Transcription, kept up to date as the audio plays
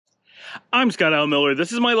I'm Scott Al Miller.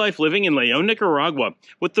 This is my life living in Leon, Nicaragua.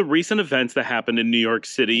 With the recent events that happened in New York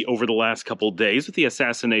City over the last couple of days with the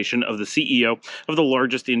assassination of the CEO of the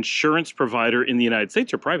largest insurance provider in the United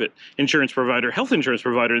States, or private insurance provider, health insurance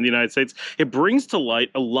provider in the United States, it brings to light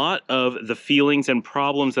a lot of the feelings and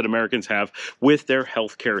problems that Americans have with their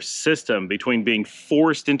healthcare system, between being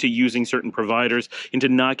forced into using certain providers, into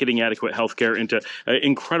not getting adequate healthcare, into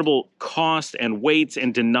incredible cost and waits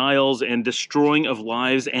and denials and destroying of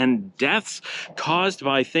lives and deaths caused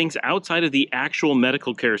by things outside of the actual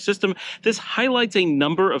medical care system. This highlights a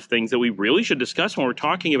number of things that we really should discuss when we're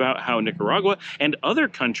talking about how Nicaragua and other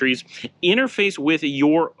countries interface with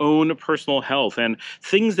your own personal health, and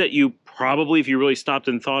things that you probably, if you really stopped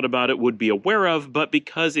and thought about it, would be aware of, but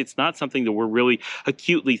because it's not something that we're really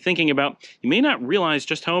acutely thinking about, you may not realize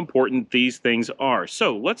just how important these things are.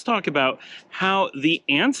 So let's talk about how the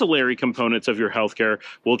ancillary components of your healthcare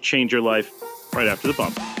will change your life right after the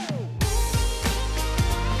bump.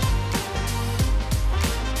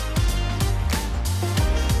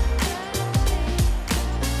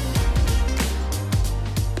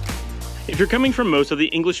 If you're coming from most of the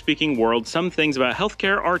English-speaking world, some things about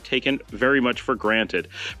healthcare are taken very much for granted.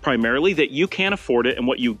 Primarily that you can't afford it and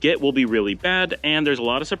what you get will be really bad, and there's a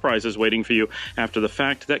lot of surprises waiting for you after the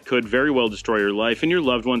fact that could very well destroy your life, and your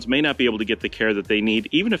loved ones may not be able to get the care that they need,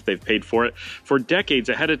 even if they've paid for it for decades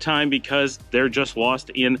ahead of time, because they're just lost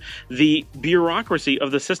in the bureaucracy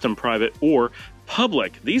of the system, private or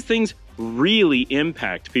public. These things really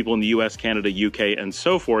impact people in the US, Canada, UK, and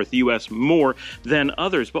so forth. The US more than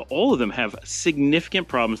others, but all of them have significant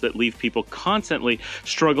problems that leave people constantly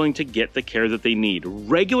struggling to get the care that they need.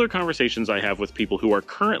 Regular conversations I have with people who are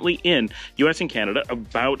currently in US and Canada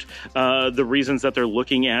about the reasons that they're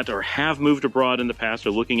looking at or have moved abroad in the past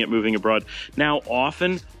or looking at moving abroad now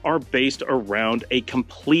often are based around a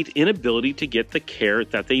complete inability to get the care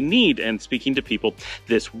that they need. And speaking to people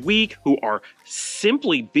this week who are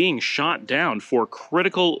simply being shot down for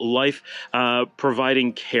critical life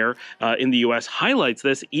providing care in the US highlights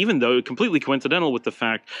this, even though completely coincidental with the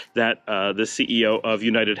fact that the CEO of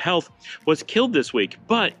UnitedHealth was killed this week.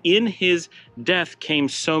 But in his death came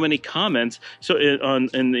so many comments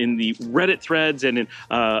in the Reddit threads and in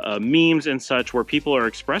memes and such, where people are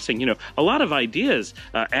expressing, a lot of ideas.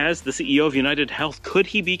 As the CEO of UnitedHealth, could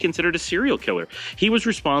he be considered a serial killer? He was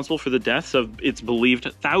responsible for the deaths of, it's believed,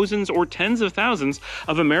 thousands or tens of thousands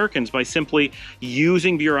of Americans by simply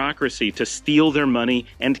using bureaucracy to steal their money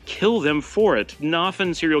and kill them for it. And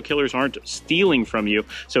often serial killers aren't stealing from you,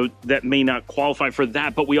 so that may not qualify for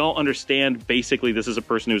that, but we all understand basically this is a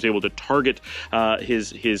person who's able to target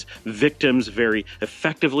his victims very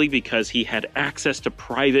effectively because he had access to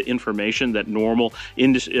private information that normal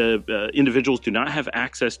individuals do not have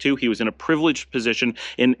access to. He was in a privileged position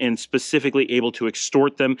and specifically able to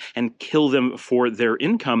extort them and kill them for their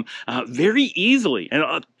income very easily. And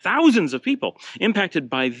thousands of people impacted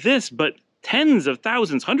by this, but tens of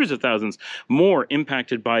thousands, hundreds of thousands more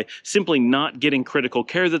impacted by simply not getting critical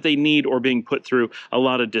care that they need or being put through a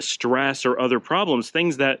lot of distress or other problems,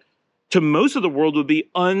 things that to most of the world would be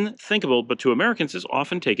unthinkable, but to Americans is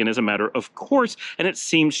often taken as a matter of course. And it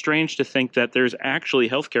seems strange to think that there's actually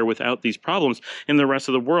healthcare without these problems in the rest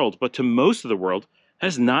of the world. But to most of the world,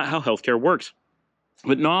 that's not how healthcare works.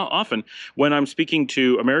 But not often when I'm speaking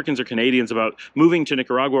to Americans or Canadians about moving to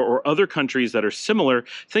Nicaragua or other countries that are similar,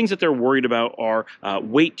 things that they're worried about are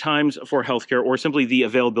wait times for healthcare or simply the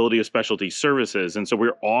availability of specialty services. And so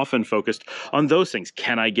we're often focused on those things.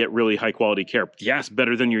 Can I get really high quality care? Yes,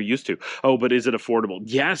 better than you're used to. Oh, but is it affordable?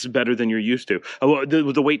 Yes, better than you're used to. Oh,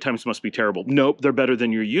 the wait times must be terrible. Nope, they're better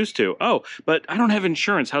than you're used to. Oh, but I don't have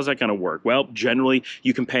insurance. How's that going to work? Well, generally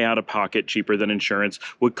you can pay out of pocket cheaper than insurance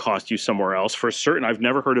would cost you somewhere else. For certain, I've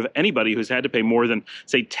never heard of anybody who's had to pay more than,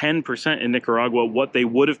 say, 10% in Nicaragua what they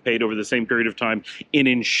would have paid over the same period of time in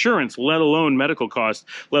insurance, let alone medical costs,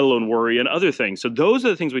 let alone worry and other things. So those are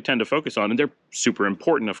the things we tend to focus on, and they're super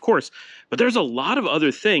important, of course. But there's a lot of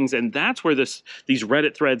other things, and that's where these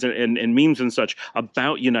Reddit threads and memes and such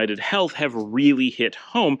about UnitedHealth have really hit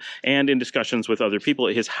home. And in discussions with other people,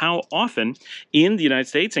 is how often in the United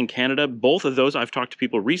States and Canada, both of those, I've talked to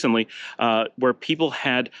people recently where people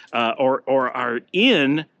had or are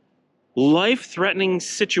in life-threatening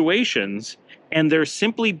situations, and they're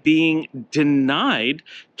simply being denied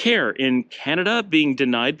care. In Canada, being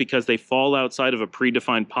denied because they fall outside of a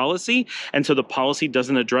predefined policy, and so the policy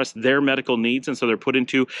doesn't address their medical needs, and so they're put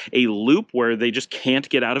into a loop where they just can't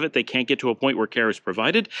get out of it. They can't get to a point where care is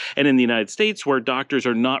provided. And in the United States, where doctors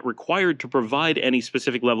are not required to provide any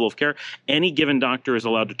specific level of care, any given doctor is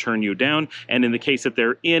allowed to turn you down. And in the case that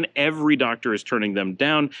they're in, every doctor is turning them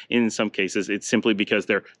down. In some cases, it's simply because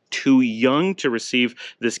they're too young to receive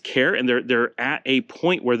this care, and they're at a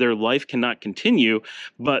point where their life cannot continue,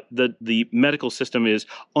 but the medical system is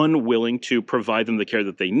unwilling to provide them the care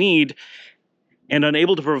that they need and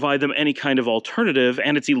unable to provide them any kind of alternative,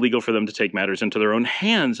 and it's illegal for them to take matters into their own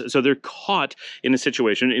hands. So they're caught in a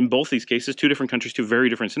situation, in both these cases, two different countries, two very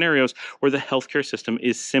different scenarios, where the healthcare system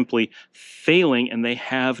is simply failing and they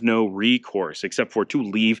have no recourse except for to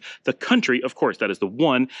leave the country. Of course, that is the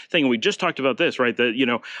one thing. And we just talked about this, right?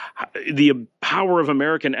 The power of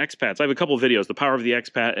American expats. I have a couple of videos, the power of the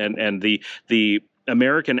expat and the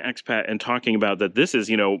American expat, and talking about that this is,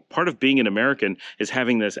 part of being an American is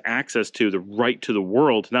having this access to the right to the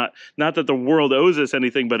world. Not that the world owes us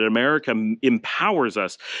anything, but America empowers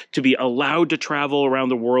us to be allowed to travel around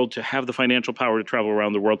the world, to have the financial power to travel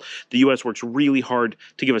around the world. The U.S. works really hard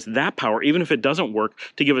to give us that power. Even if it doesn't work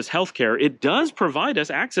to give us health care, it does provide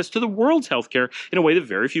us access to the world's health care in a way that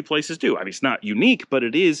very few places do. I mean, it's not unique, but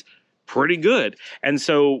it is pretty good. And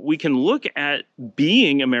so we can look at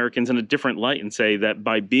being Americans in a different light and say that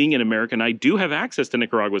by being an American, I do have access to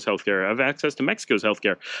Nicaragua's healthcare. I have access to Mexico's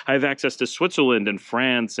healthcare. I have access to Switzerland and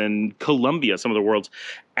France and Colombia, some of the world's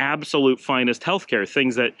absolute finest healthcare,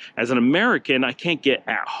 things that as an American, I can't get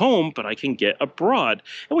at home, but I can get abroad.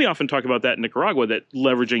 And we often talk about that in Nicaragua, that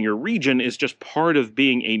leveraging your region is just part of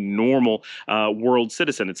being a normal world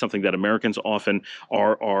citizen. It's something that Americans often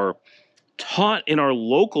are taught in our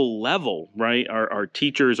local level, right? Our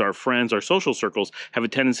teachers, our friends, our social circles have a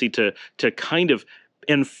tendency to kind of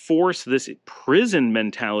enforce this prison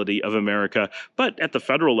mentality of America. But at the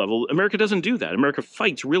federal level, America doesn't do that. America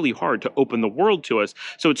fights really hard to open the world to us.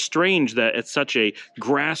 So it's strange that at such a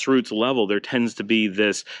grassroots level, there tends to be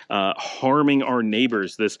this harming our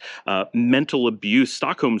neighbors, this mental abuse,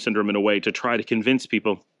 Stockholm syndrome in a way, to try to convince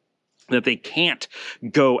people that they can't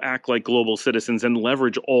go act like global citizens and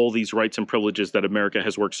leverage all these rights and privileges that America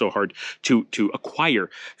has worked so hard to acquire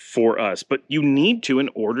for us. But you need to in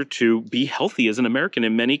order to be healthy as an American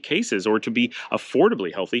in many cases, or to be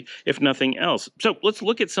affordably healthy, if nothing else. So let's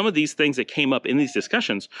look at some of these things that came up in these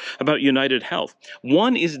discussions about United Health.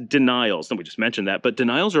 One is denials, and we just mentioned that, but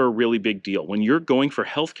denials are a really big deal. When you're going for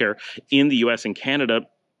healthcare in the US and Canada,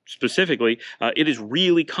 specifically, it is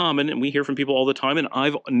really common, and we hear from people all the time, and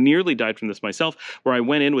I've nearly died from this myself, where I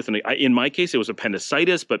went in with in my case, it was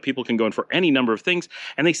appendicitis, but people can go in for any number of things,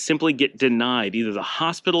 and they simply get denied. Either the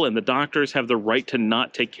hospital and the doctors have the right to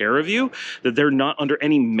not take care of you, that they're not under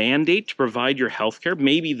any mandate to provide your health care.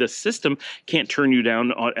 Maybe the system can't turn you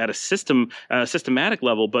down at a systematic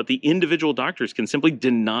level, but the individual doctors can simply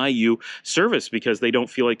deny you service because they don't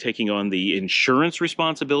feel like taking on the insurance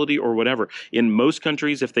responsibility or whatever. In most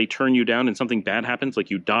countries, if they turn you down and something bad happens, like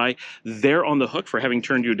you die, they're on the hook for having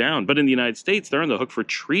turned you down. But in the United States, they're on the hook for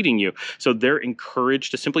treating you. So they're encouraged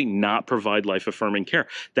to simply not provide life-affirming care.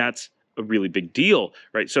 That's a really big deal,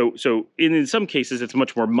 right? So in some cases it's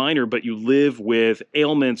much more minor, but you live with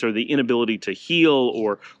ailments or the inability to heal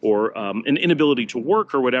or an inability to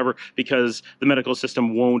work or whatever because the medical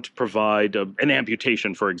system won't provide an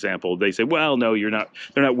amputation, for example. They say, well, no,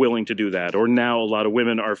 they're not willing to do that. Or now a lot of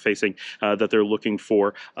women are facing that they're looking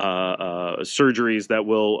for surgeries that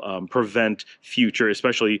will prevent future,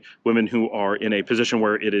 especially women who are in a position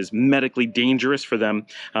where it is medically dangerous for them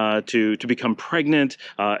to become pregnant,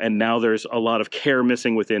 and now there's a lot of care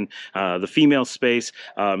missing within the female space.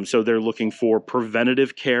 So they're looking for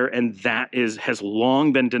preventative care, and that has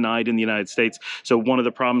long been denied in the United States. So one of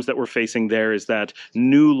the problems that we're facing there is that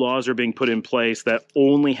new laws are being put in place that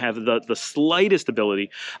only have the slightest ability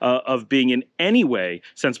of being in any way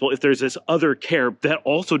sensible if there's this other care that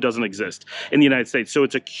also doesn't exist in the United States. So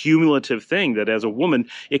it's a cumulative thing that as a woman,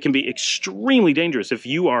 it can be extremely dangerous if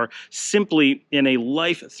you are simply in a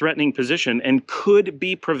life-threatening position and could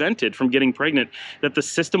be prevented from getting pregnant, that the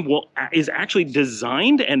system is actually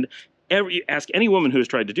designed, and ask any woman who has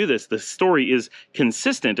tried to do this, the story is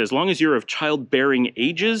consistent. As long as you're of childbearing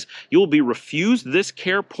ages, you'll be refused this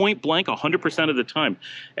care point blank 100% of the time.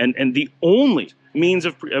 And the only means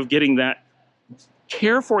of getting that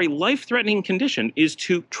care for a life-threatening condition is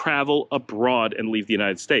to travel abroad and leave the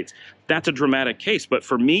United States. That's a dramatic case, but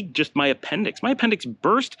for me, just my appendix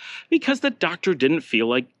burst because the doctor didn't feel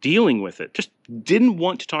like dealing with it, just didn't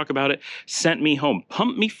want to talk about it, sent me home,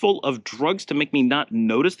 pumped me full of drugs to make me not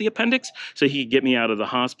notice the appendix so he could get me out of the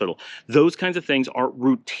hospital. Those kinds of things are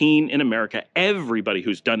routine in America. Everybody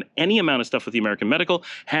who's done any amount of stuff with the American medical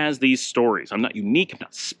has these stories. I'm not unique, I'm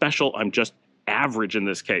not special, I'm just average in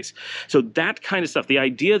this case. So that kind of stuff, the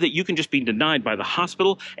idea that you can just be denied by the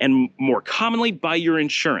hospital and more commonly by your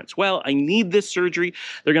insurance. Well, I need this surgery.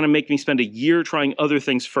 They're going to make me spend a year trying other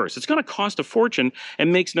things first. It's going to cost a fortune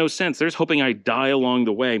and makes no sense. There's hoping I die along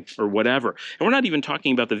the way or whatever. And we're not even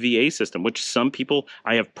talking about the VA system, which some people,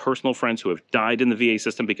 I have personal friends who have died in the VA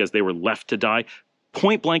system because they were left to die,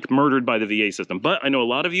 point blank murdered by the VA system. But I know a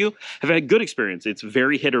lot of you have had good experience. It's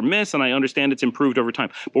very hit or miss, and I understand it's improved over time.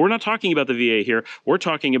 But we're not talking about the VA here. We're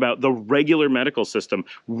talking about the regular medical system.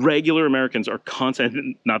 Regular Americans are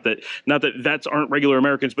constant, not that that's aren't regular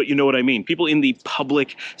Americans, but you know what I mean. People in the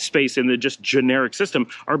public space, in the just generic system,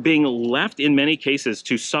 are being left in many cases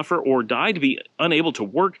to suffer or die, to be unable to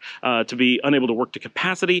work to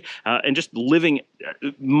capacity, and just living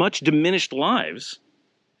much diminished lives,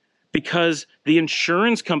 because the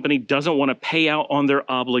insurance company doesn't want to pay out on their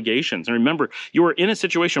obligations. And remember, you are in a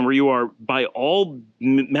situation where you are, by all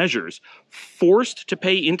measures, forced to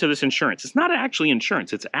pay into this insurance. It's not actually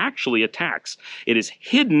insurance. It's actually a tax. It is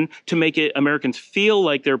hidden to make Americans feel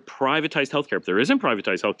like they're privatized healthcare. If there isn't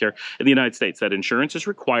privatized healthcare in the United States, that insurance is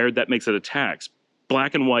required, that makes it a tax.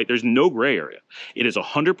 Black and white, there's no gray area. It is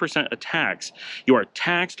 100% a tax. You are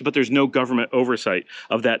taxed, but there's no government oversight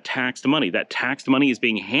of that taxed money. That taxed money is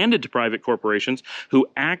being handed to private corporations who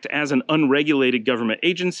act as an unregulated government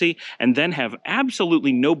agency and then have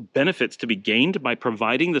absolutely no benefits to be gained by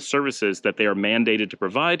providing the services that they are mandated to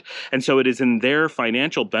provide. And so it is in their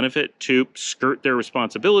financial benefit to skirt their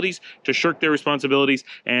responsibilities, to shirk their responsibilities,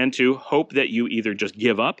 and to hope that you either just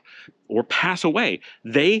give up or pass away.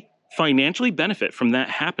 They financially benefit from that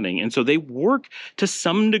happening. And so they work to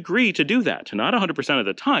some degree to do that, not 100% of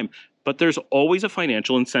the time, but there's always a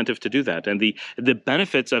financial incentive to do that. And the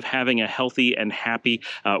benefits of having a healthy and happy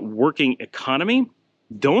working economy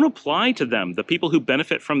don't apply to them. The people who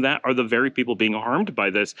benefit from that are the very people being harmed by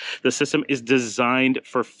this. The system is designed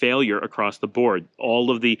for failure across the board. All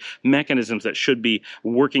of the mechanisms that should be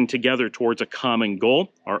working together towards a common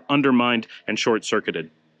goal are undermined and short-circuited.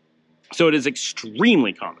 So it is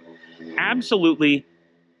extremely common, absolutely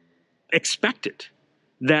expected,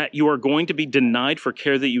 that you are going to be denied for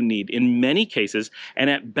care that you need in many cases, and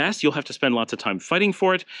at best you'll have to spend lots of time fighting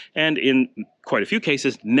for it, and in quite a few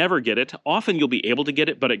cases never get it. Often you'll be able to get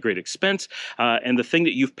it, but at great expense, and the thing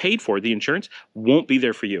that you've paid for, the insurance, won't be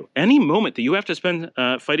there for you. Any moment that you have to spend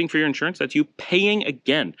fighting for your insurance, that's you paying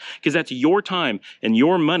again, because that's your time and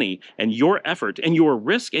your money and your effort and your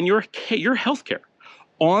risk and your health care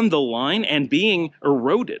on the line and being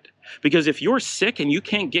eroded. Because if you're sick and you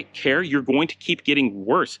can't get care, you're going to keep getting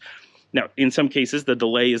worse. Now, in some cases, the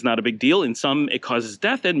delay is not a big deal. In some, it causes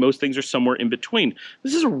death, and most things are somewhere in between.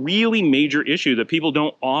 This is a really major issue that people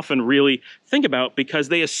don't often really think about because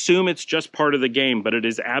they assume it's just part of the game, but it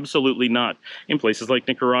is absolutely not. In places like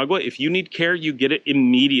Nicaragua, if you need care, you get it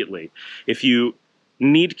immediately. If you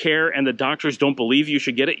need care and the doctors don't believe you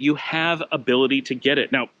should get it, you have ability to get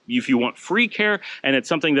it. Now, if you want free care and it's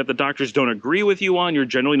something that the doctors don't agree with you on, you're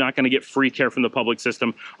generally not going to get free care from the public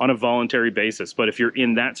system on a voluntary basis. But if you're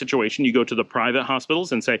in that situation, you go to the private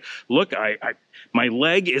hospitals and say, look, my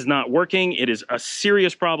leg is not working. It is a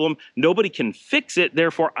serious problem. Nobody can fix it.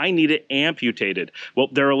 Therefore, I need it amputated. Well,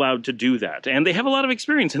 they're allowed to do that. And they have a lot of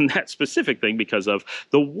experience in that specific thing because of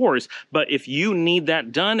the wars. But if you need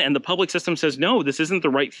that done and the public system says, no, this isn't the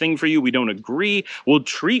right thing for you, we don't agree, we'll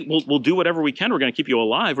do whatever we can. We're going to keep you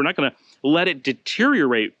alive. We're not going to let it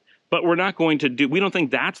deteriorate, but we don't think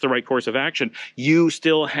that's the right course of action. You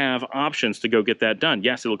still have options to go get that done.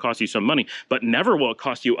 Yes, it'll cost you some money, but never will it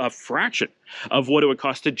cost you a fraction of what it would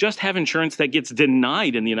cost to just have insurance that gets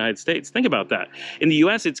denied in the United States. Think about that. In the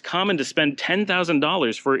US, it's common to spend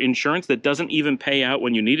 $10,000 for insurance that doesn't even pay out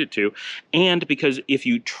when you need it to. And because if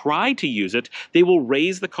you try to use it, they will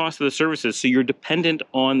raise the cost of the services, so you're dependent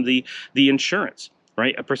on the insurance.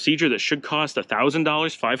 right? A procedure that should cost $1,000,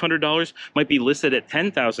 $500 might be listed at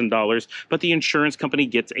 $10,000, but the insurance company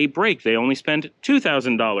gets a break. They only spend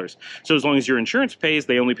 $2,000. So as long as your insurance pays,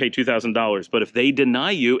 they only pay $2,000. But if they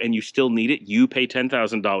deny you and you still need it, you pay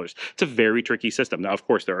 $10,000. It's a very tricky system. Now, of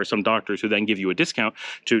course, there are some doctors who then give you a discount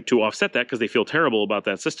to offset that because they feel terrible about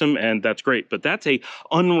that system, and that's great. But that's a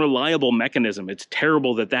unreliable mechanism. It's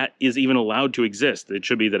terrible that that is even allowed to exist. It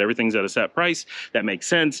should be that everything's at a set price that makes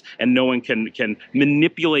sense, and no one can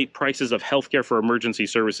manipulate prices of healthcare for emergency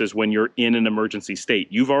services when you're in an emergency state.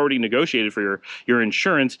 You've already negotiated for your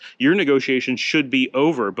insurance. Your negotiation should be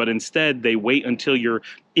over, but instead they wait until you're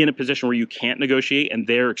in a position where you can't negotiate and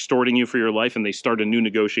they're extorting you for your life, and they start a new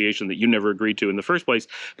negotiation that you never agreed to in the first place,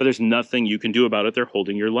 but there's nothing you can do about it. They're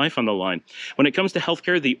holding your life on the line. When it comes to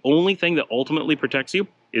healthcare, the only thing that ultimately protects you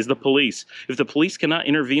is the police. If the police cannot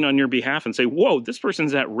intervene on your behalf and say, whoa, this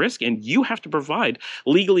person's at risk and you have to provide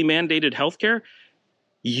legally mandated healthcare,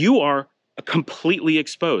 you are completely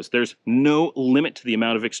exposed. There's no limit to the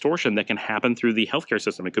amount of extortion that can happen through the healthcare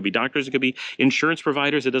system. It could be doctors, it could be insurance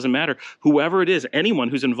providers, it doesn't matter. Whoever it is, anyone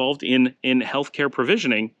who's involved in healthcare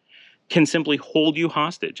provisioning can simply hold you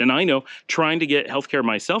hostage. And I know, trying to get healthcare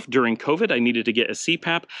myself during COVID, I needed to get a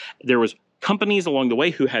CPAP. There was companies along the way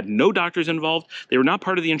who had no doctors involved. They were not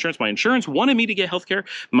part of the insurance. My insurance wanted me to get healthcare.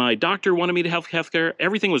 My doctor wanted me to have healthcare.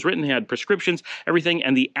 Everything was written. They had prescriptions, everything.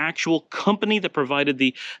 And the actual company that provided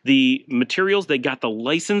the materials, they got the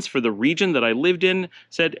license for the region that I lived in,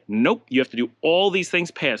 said, nope, you have to do all these things,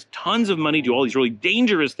 pay us tons of money, do all these really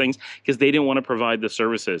dangerous things, because they didn't want to provide the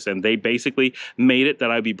services. And they basically made it that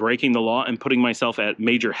I'd be breaking the law and putting myself at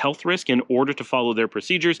major health risk in order to follow their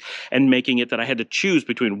procedures, and making it that I had to choose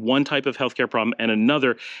between one type of healthcare problem and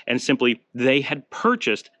another. And simply, they had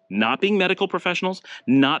purchased, not being medical professionals,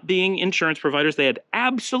 not being insurance providers, they had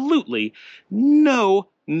absolutely no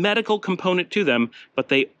medical component to them, but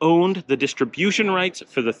they owned the distribution rights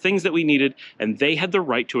for the things that we needed, and they had the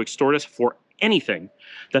right to extort us for anything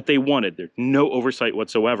that they wanted. There's no oversight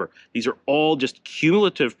whatsoever. These are all just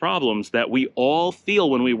cumulative problems that we all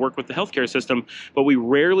feel when we work with the healthcare system, but we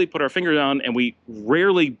rarely put our finger on, and we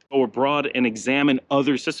rarely go abroad and examine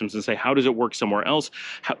other systems and say, how does it work somewhere else?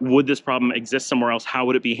 How, would this problem exist somewhere else? How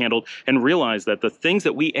would it be handled? And realize that the things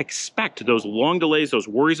that we expect, those long delays, those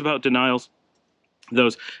worries about denials,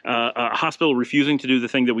 those hospital refusing to do the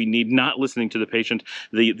thing that we need, not listening to the patient,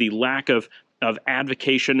 the lack of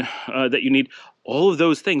advocation that you need, all of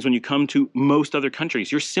those things, when you come to most other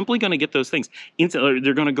countries, you're simply going to get those things instantly.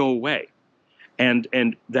 They're going to go away.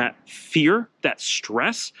 And that fear, that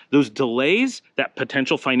stress, those delays, that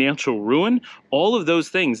potential financial ruin, all of those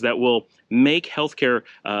things that will make healthcare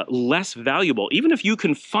less valuable. Even if you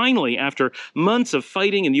can finally, after months of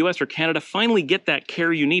fighting in the US or Canada, finally get that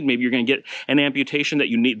care you need, maybe you're going to get an amputation that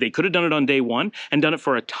you need. They could have done it on day one and done it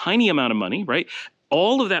for a tiny amount of money, right?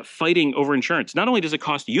 All of that fighting over insurance, not only does it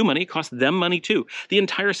cost you money, it costs them money too. The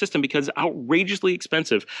entire system becomes outrageously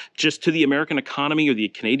expensive just to the American economy or the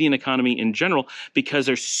Canadian economy in general, because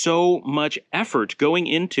there's so much effort going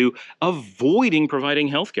into avoiding providing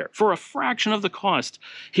healthcare. For a fraction of the cost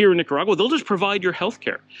here in Nicaragua, they'll just provide your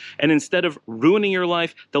healthcare. And instead of ruining your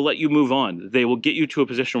life, they'll let you move on. They will get you to a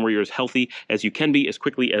position where you're as healthy as you can be as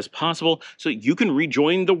quickly as possible so you can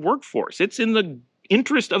rejoin the workforce. It's in the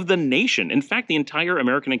interest of the nation. In fact, the entire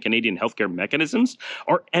American and Canadian healthcare mechanisms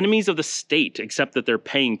are enemies of the state, except that they're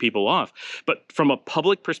paying people off. But from a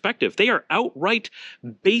public perspective, they are outright,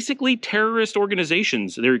 basically terrorist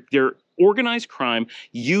organizations. They're organized crime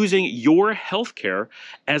using your healthcare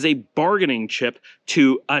as a bargaining chip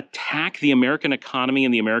to attack the American economy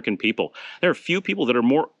and the American people. There are few people that are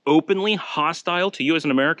more openly hostile to you as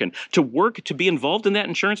an American. To work, to be involved in that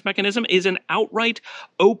insurance mechanism is an outright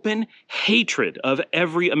open hatred of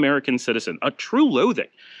every American citizen, a true loathing.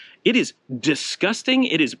 It is disgusting.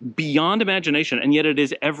 It is beyond imagination, and yet it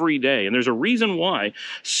is every day. And there's a reason why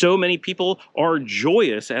so many people are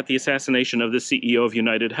joyous at the assassination of the CEO of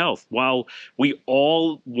United Health. While we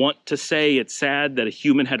all want to say it's sad that a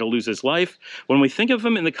human had to lose his life, when we think of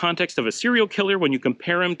him in the context of a serial killer, when you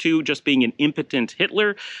compare him to just being an impotent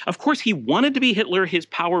Hitler, of course he wanted to be Hitler. His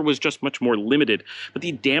power was just much more limited. But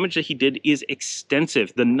the damage that he did is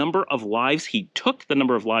extensive. The number of lives he took, the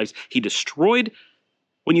number of lives he destroyed,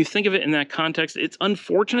 when you think of it in that context, it's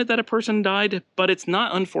unfortunate that a person died, but it's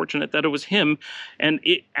not unfortunate that it was him. And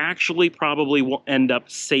it actually probably will end up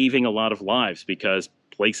saving a lot of lives, because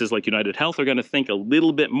places like United Health are going to think a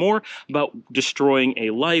little bit more about destroying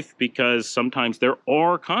a life, because sometimes there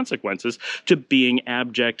are consequences to being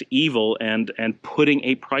abject evil and putting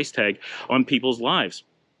a price tag on people's lives.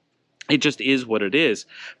 It just is what it is.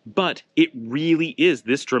 But it really is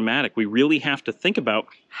this dramatic. We really have to think about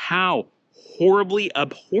how horribly,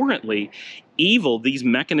 abhorrently evil these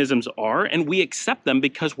mechanisms are, and we accept them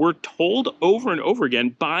because we're told over and over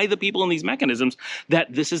again by the people in these mechanisms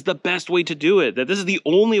that this is the best way to do it, that this is the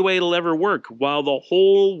only way it'll ever work, while the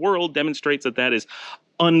whole world demonstrates that that is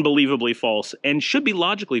unbelievably false and should be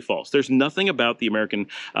logically false. There's nothing about the American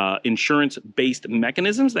insurance-based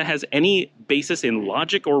mechanisms that has any basis in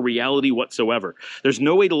logic or reality whatsoever. There's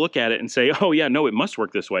no way to look at it and say, oh yeah, no, it must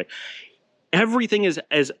work this way. Everything is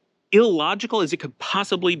as illogical as it could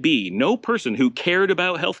possibly be. No person who cared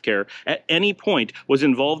about healthcare at any point was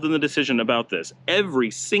involved in the decision about this. Every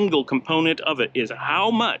single component of it is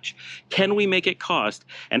how much can we make it cost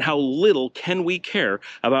and how little can we care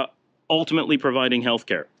about ultimately providing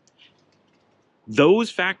healthcare. Those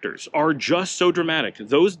factors are just so dramatic.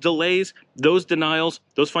 Those delays, those denials,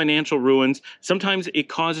 those financial ruins, sometimes it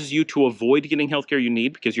causes you to avoid getting healthcare you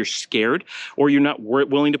need because you're scared or you're not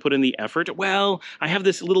willing to put in the effort. Well, I have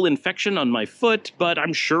this little infection on my foot, but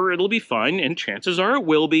I'm sure it'll be fine, and chances are it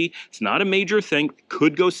will be. It's not a major thing.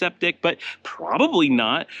 Could go septic, but probably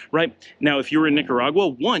not, right? Now, if you were in Nicaragua,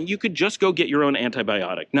 one, you could just go get your own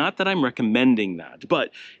antibiotic. Not that I'm recommending that, but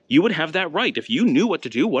you would have that right. If you knew what to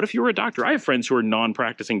do, what if you were a doctor? I have friends who are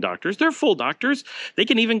non-practicing doctors. They're full doctors. They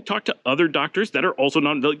can even talk to other doctors that are also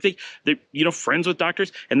they're friends with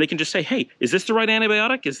doctors, and they can just say, hey, is this the right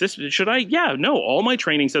antibiotic? Should I? Yeah, no, all my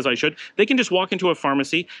training says I should. They can just walk into a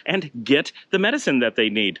pharmacy and get the medicine that they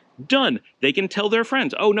need. Done. They can tell their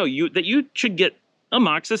friends, oh no, you should get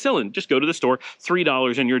amoxicillin. Just go to the store,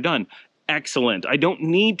 $3 and you're done. Excellent. I don't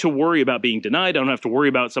need to worry about being denied. I don't have to worry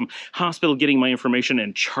about some hospital getting my information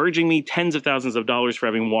and charging me tens of thousands of dollars for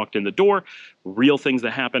having walked in the door. Real things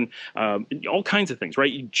that happen, all kinds of things,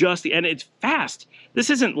 right? And it's fast.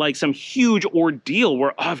 This isn't like some huge ordeal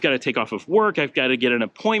where, oh, I've got to take off of work, I've got to get an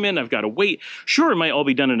appointment, I've got to wait. Sure, it might all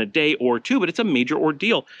be done in a day or two, but it's a major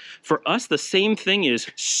ordeal. For us, the same thing is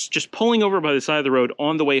just pulling over by the side of the road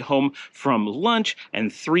on the way home from lunch,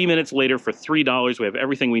 and 3 minutes later for $3, we have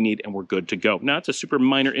everything we need and we're good to go. Now, it's a super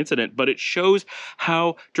minor incident, but it shows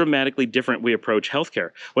how dramatically different we approach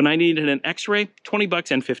healthcare. When I needed an x-ray,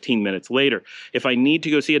 $20 and 15 minutes later. If I need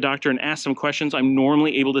to go see a doctor and ask some questions, I'm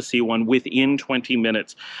normally able to see one within 20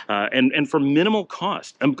 minutes. And for minimal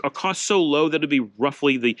cost, a cost so low that it'd be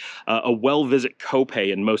roughly a well-visit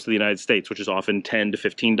copay in most of the United States, which is often $10 to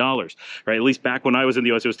 $15, right? At least back when I was in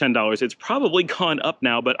the US, it was $10. It's probably gone up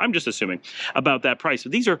now, but I'm just assuming about that price. So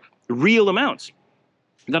these are real amounts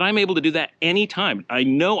that I'm able to do that anytime. I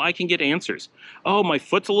know I can get answers. Oh, my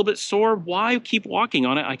foot's a little bit sore. Why keep walking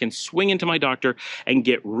on it? I can swing into my doctor and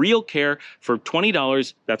get real care for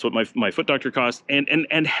 $20. That's what my foot doctor costs.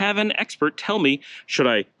 And have an expert tell me, should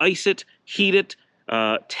I ice it, heat it,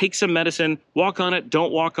 take some medicine, walk on it,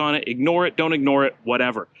 don't walk on it, ignore it, don't ignore it,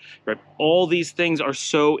 whatever. Right? All these things are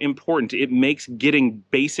so important. It makes getting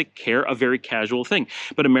basic care a very casual thing.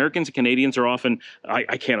 But Americans and Canadians are often,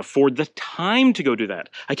 I can't afford the time to go do that.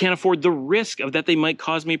 I can't afford the risk of that they might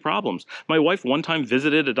cause me problems. My wife one time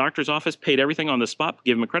visited a doctor's office, paid everything on the spot,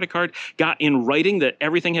 gave him a credit card, got in writing that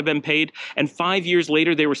everything had been paid, and 5 years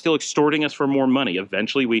later, they were still extorting us for more money.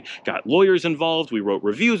 Eventually, we got lawyers involved, we wrote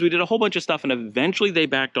reviews, we did a whole bunch of stuff, and eventually they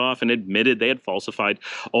backed off and admitted they had falsified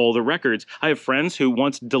all the records. I have friends who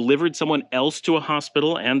once delivered someone else to a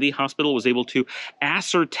hospital, and the hospital was able to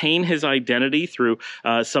ascertain his identity through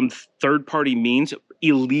some third-party means,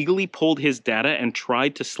 illegally pulled his data and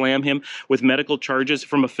tried to slam him with medical charges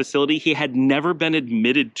from a facility he had never been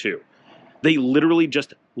admitted to. They literally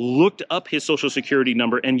just looked up his social security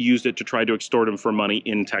number and used it to try to extort him for money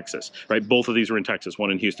in Texas, right? Both of these were in Texas, one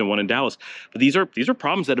in Houston, one in Dallas. But these are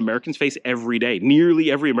problems that Americans face every day. Nearly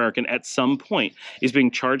every American at some point is being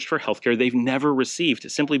charged for healthcare they've never received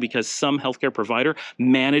simply because some healthcare provider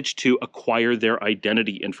managed to acquire their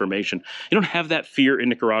identity information. You don't have that fear in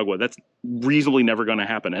Nicaragua. That's reasonably never going to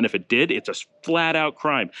happen. And if it did, it's a flat out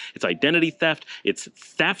crime. It's identity theft,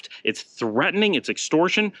 it's threatening, it's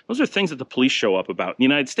extortion. Those are things that the police show up about. In the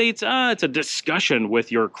United States, it's a discussion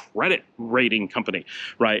with your credit rating company,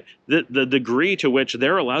 right? The degree to which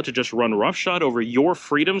they're allowed to just run roughshod over your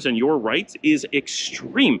freedoms and your rights is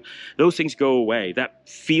extreme. Those things go away. That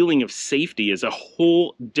feeling of safety is a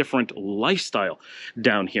whole different lifestyle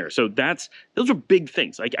down here. So those are big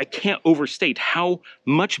things. I can't overstate how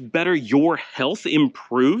much better your health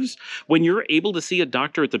improves when you're able to see a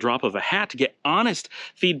doctor at the drop of a hat to get honest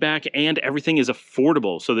feedback and everything is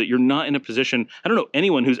affordable so that you're not in a position, I don't know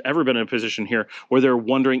anyone who's ever been in a position here where they're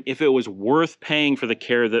wondering if it was worth paying for the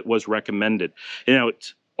care that was recommended. You know,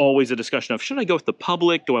 it's always a discussion of, should I go with the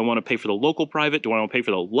public? Do I want to pay for the local private? Do I want to pay for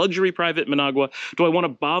the luxury private Managua? Do I want to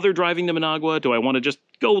bother driving to Managua? Do I want to just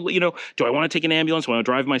go, do I want to take an ambulance? Do I want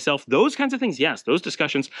to drive myself? Those kinds of things. Yes, those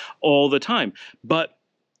discussions all the time. But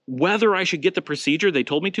whether I should get the procedure they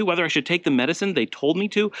told me to, whether I should take the medicine they told me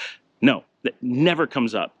to, no, that never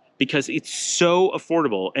comes up because it's so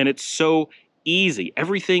affordable and it's so easy.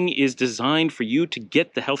 Everything is designed for you to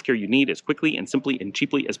get the healthcare you need as quickly and simply and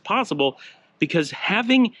cheaply as possible, because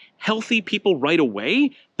having healthy people right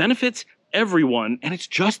away benefits everyone, and it's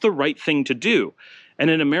just the right thing to do.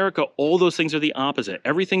 And in America, all those things are the opposite.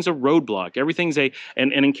 Everything's a roadblock. Everything's and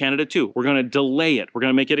in Canada too, we're going to delay it. We're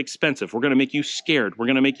going to make it expensive. We're going to make you scared. We're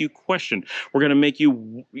going to make you question. We're going to make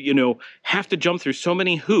you, have to jump through so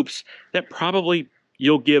many hoops that probably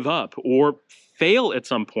you'll give up or fail at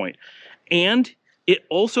some point. And it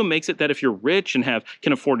also makes it that if you're rich and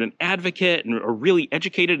can afford an advocate and are really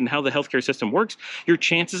educated in how the healthcare system works, your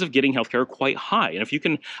chances of getting healthcare are quite high. And if you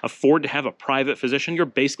can afford to have a private physician, you're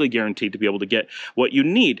basically guaranteed to be able to get what you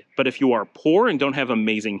need. But if you are poor and don't have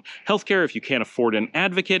amazing healthcare, if you can't afford an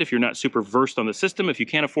advocate, if you're not super versed on the system, if you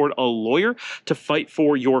can't afford a lawyer to fight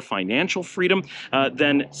for your financial freedom,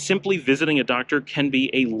 then simply visiting a doctor can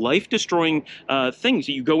be a life-destroying thing.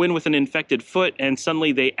 So you go in with an infected foot and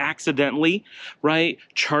suddenly they accidentally,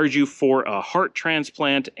 charge you for a heart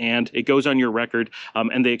transplant, and it goes on your record,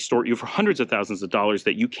 and they extort you for hundreds of thousands of dollars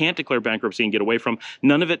that you can't declare bankruptcy and get away from.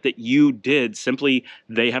 None of it that you did. Simply,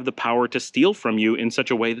 they have the power to steal from you in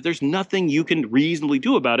such a way that there's nothing you can reasonably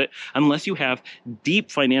do about it unless you have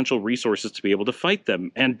deep financial resources to be able to fight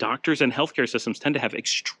them. And doctors and healthcare systems tend to have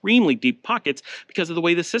extremely deep pockets because of the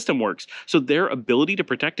way the system works. So their ability to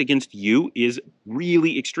protect against you is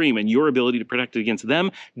really extreme, and your ability to protect against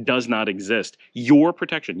them does not exist. Your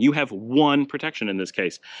protection. You have one protection in this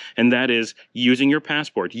case, and that is using your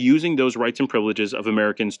passport, using those rights and privileges of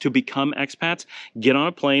Americans to become expats, get on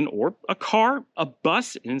a plane or a car, a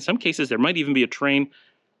bus, and in some cases there might even be a train,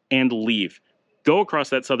 and leave. Go across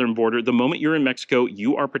that southern border. The moment you're in Mexico,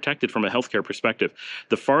 you are protected from a healthcare perspective.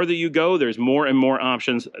 The farther you go, there's more and more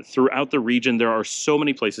options throughout the region. There are so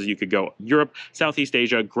many places you could go. Europe, Southeast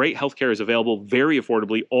Asia, great healthcare is available very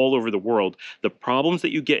affordably all over the world. The problems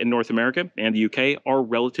that you get in North America and the UK are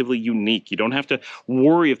relatively unique. You don't have to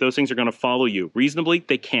worry if those things are going to follow you. Reasonably,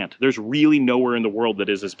 they can't. There's really nowhere in the world that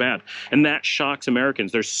is as bad. And that shocks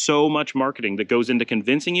Americans. There's so much marketing that goes into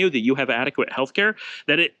convincing you that you have adequate healthcare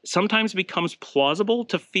that it sometimes becomes plausible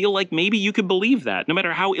to feel like maybe you could believe that, no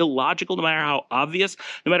matter how illogical, no matter how obvious,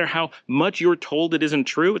 no matter how much you're told it isn't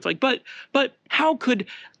true. It's like, but how could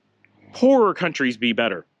poorer countries be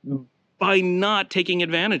better? By not taking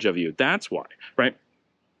advantage of you. That's why, right?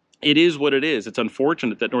 It is what it is. It's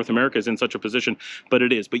unfortunate that North America is in such a position, but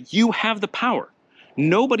it is. But you have the power.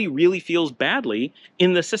 Nobody really feels badly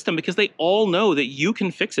in the system because they all know that you can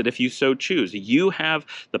fix it if you so choose. You have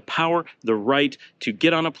the power, the right to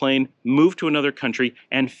get on a plane, move to another country,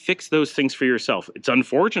 and fix those things for yourself. It's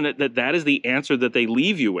unfortunate that that is the answer that they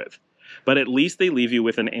leave you with. But at least they leave you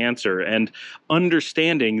with an answer, and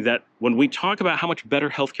understanding that when we talk about how much better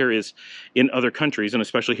healthcare is in other countries, and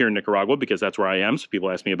especially here in Nicaragua, because that's where I am, so people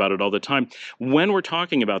ask me about it all the time, when we're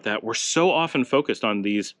talking about that, we're so often focused on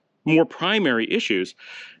these more primary issues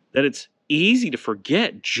that it's easy to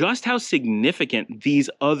forget just how significant these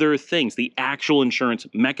other things, the actual insurance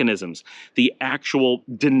mechanisms, the actual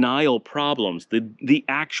denial problems, the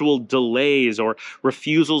actual delays or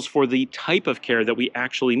refusals for the type of care that we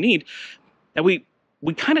actually need, that we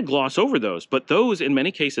kind of gloss over those. But those, in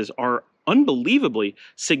many cases, are unbelievably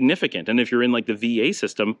significant. And if you're in like the VA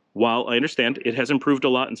system, while I understand it has improved a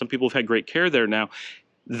lot and some people have had great care there now,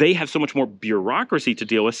 they have so much more bureaucracy to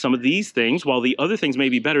deal with. Some of these things, while the other things may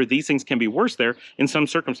be better, these things can be worse there in some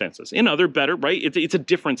circumstances. In other, better, right? It's a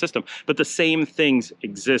different system, but the same things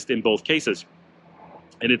exist in both cases.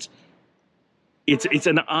 And it's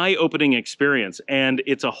an eye-opening experience, and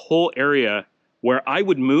it's a whole area where I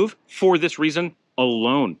would move for this reason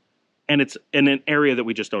alone. And it's in an area that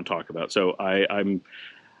we just don't talk about. So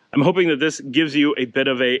I'm hoping that this gives you a bit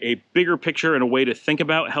of a bigger picture and a way to think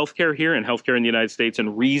about healthcare here and healthcare in the United States,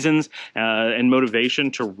 and reasons and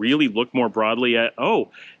motivation to really look more broadly at,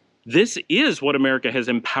 this is what America has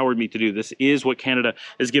empowered me to do. This is what Canada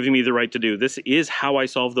is giving me the right to do. This is how I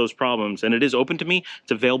solve those problems. And it is open to me.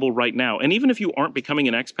 It's available right now. And even if you aren't becoming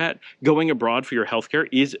an expat, going abroad for your healthcare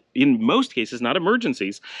is, in most cases, not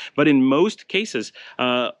emergencies, but in most cases,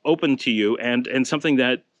 open to you, and something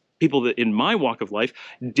that people that in my walk of life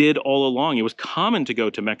did all along. It was common to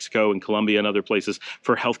go to Mexico and Colombia and other places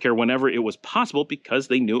for healthcare whenever it was possible because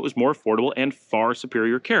they knew it was more affordable and far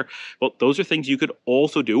superior care. Well, those are things you could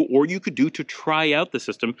also do, or you could do to try out the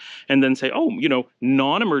system and then say, oh,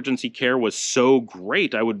 non-emergency care was so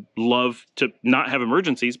great. I would love to not have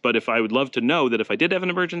emergencies, but if I would love to know that if I did have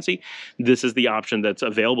an emergency, this is the option that's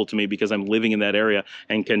available to me because I'm living in that area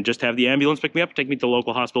and can just have the ambulance pick me up, take me to the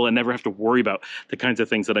local hospital, and never have to worry about the kinds of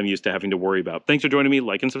things that I'm used to having to worry about. Thanks for joining me.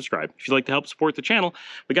 Like and subscribe. If you'd like to help support the channel,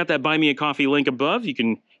 we got that Buy Me a Coffee link above. You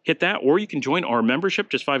can hit that, or you can join our membership,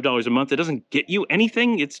 just $5 a month. It doesn't get you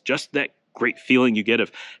anything. It's just that great feeling you get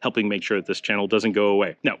of helping make sure that this channel doesn't go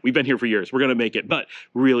away. Now, we've been here for years. We're going to make it, but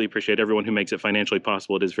really appreciate everyone who makes it financially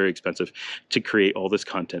possible. It is very expensive to create all this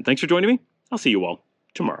content. Thanks for joining me. I'll see you all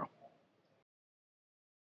tomorrow.